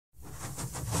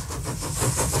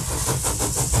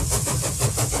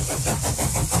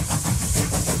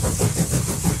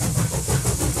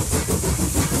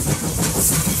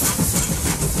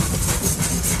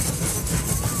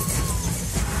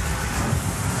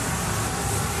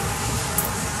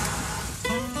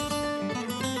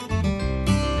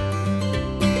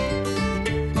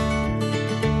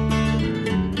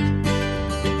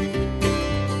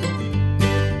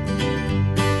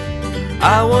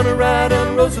I want to ride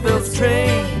on Roosevelt's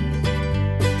train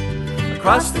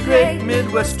across the great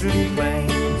Midwestern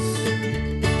plains.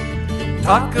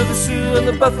 Talk of the Sioux and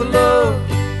the buffalo,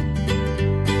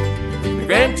 the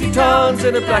Grand Tetons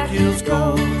and the Black Hills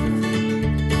gold.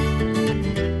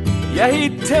 Yeah,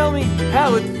 he'd tell me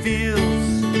how it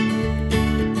feels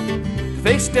to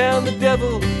face down the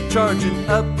devil charging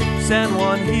up San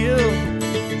Juan Hill.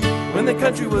 When the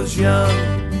country was young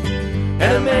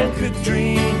and a man could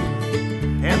dream,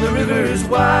 and the rivers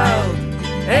wild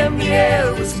and the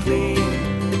air was clean,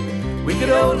 we could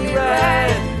only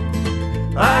ride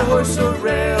by horse or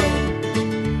rail.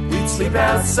 We'd sleep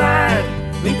outside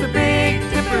beneath the Big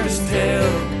Dipper's tail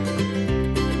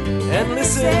and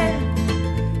listen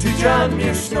to John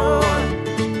Muir snore,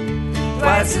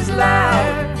 twice as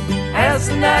loud as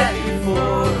the night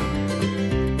before.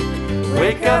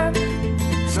 Wake up,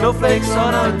 snowflakes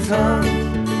on our tongue,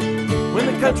 when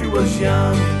the country was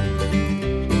young.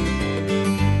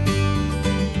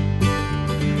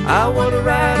 I want to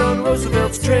ride on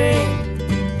Roosevelt's train,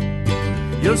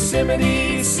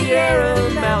 Yosemite, Sierra,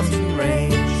 mountain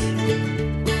range,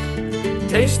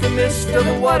 taste the mist of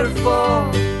a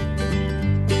waterfall,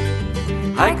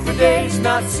 hike for days,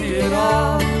 not see it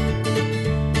all.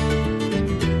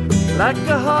 Like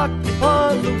a hawk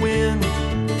upon the wind,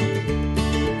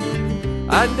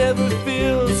 I'd never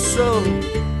feel so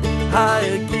high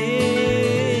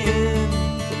again.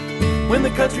 When the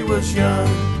country was young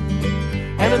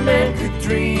and a man could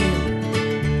dream,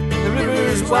 the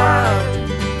rivers wild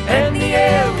and the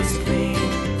air was clean,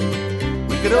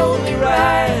 we could only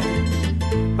ride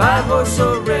by horse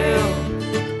or rail.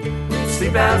 We'd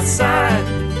sleep outside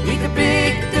beneath the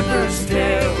Big Dipper's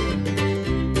tail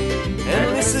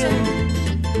and listen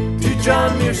to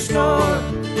John Muir snore,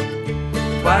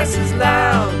 twice as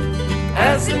loud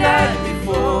as the night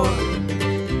before.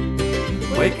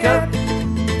 Wake up,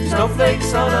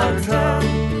 snowflakes on our tongue,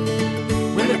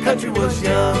 when the country was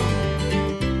young.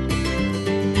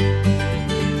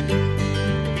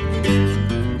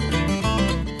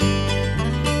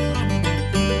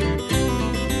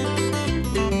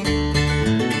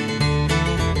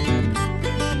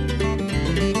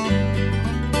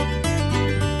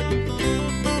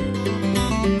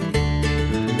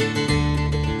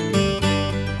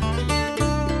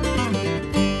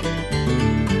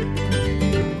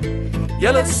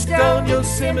 Yellowstone,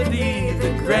 Yosemite, the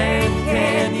Grand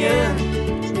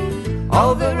Canyon,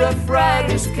 all the Rough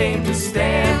Riders came to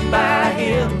stand by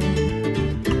him.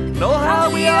 Know how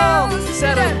we all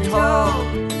sat up tall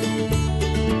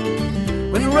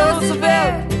when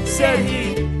Roosevelt said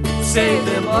he'd save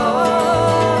them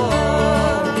all.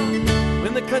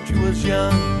 When the country was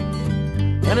young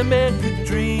and a man could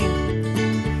dream,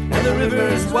 and the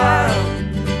rivers wild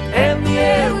and the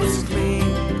air was clean,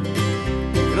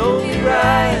 could only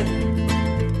ride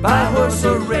by horse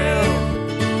or rail.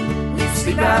 We'd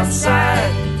sleep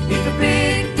outside beneath the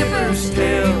Big Dipper's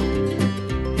tail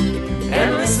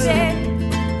and listen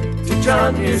to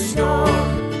John Muir snore,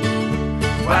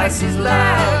 twice as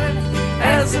loud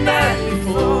as the night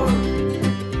before.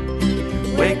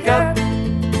 Wake up,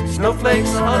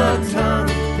 snowflakes on our tongue,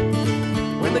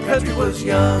 when the country was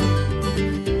young.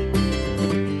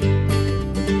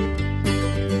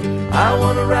 I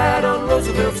want to ride on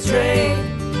Roosevelt's train,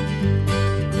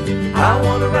 I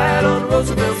want to ride on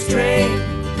Roosevelt's train,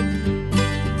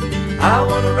 I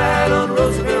want to ride on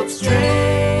Roosevelt's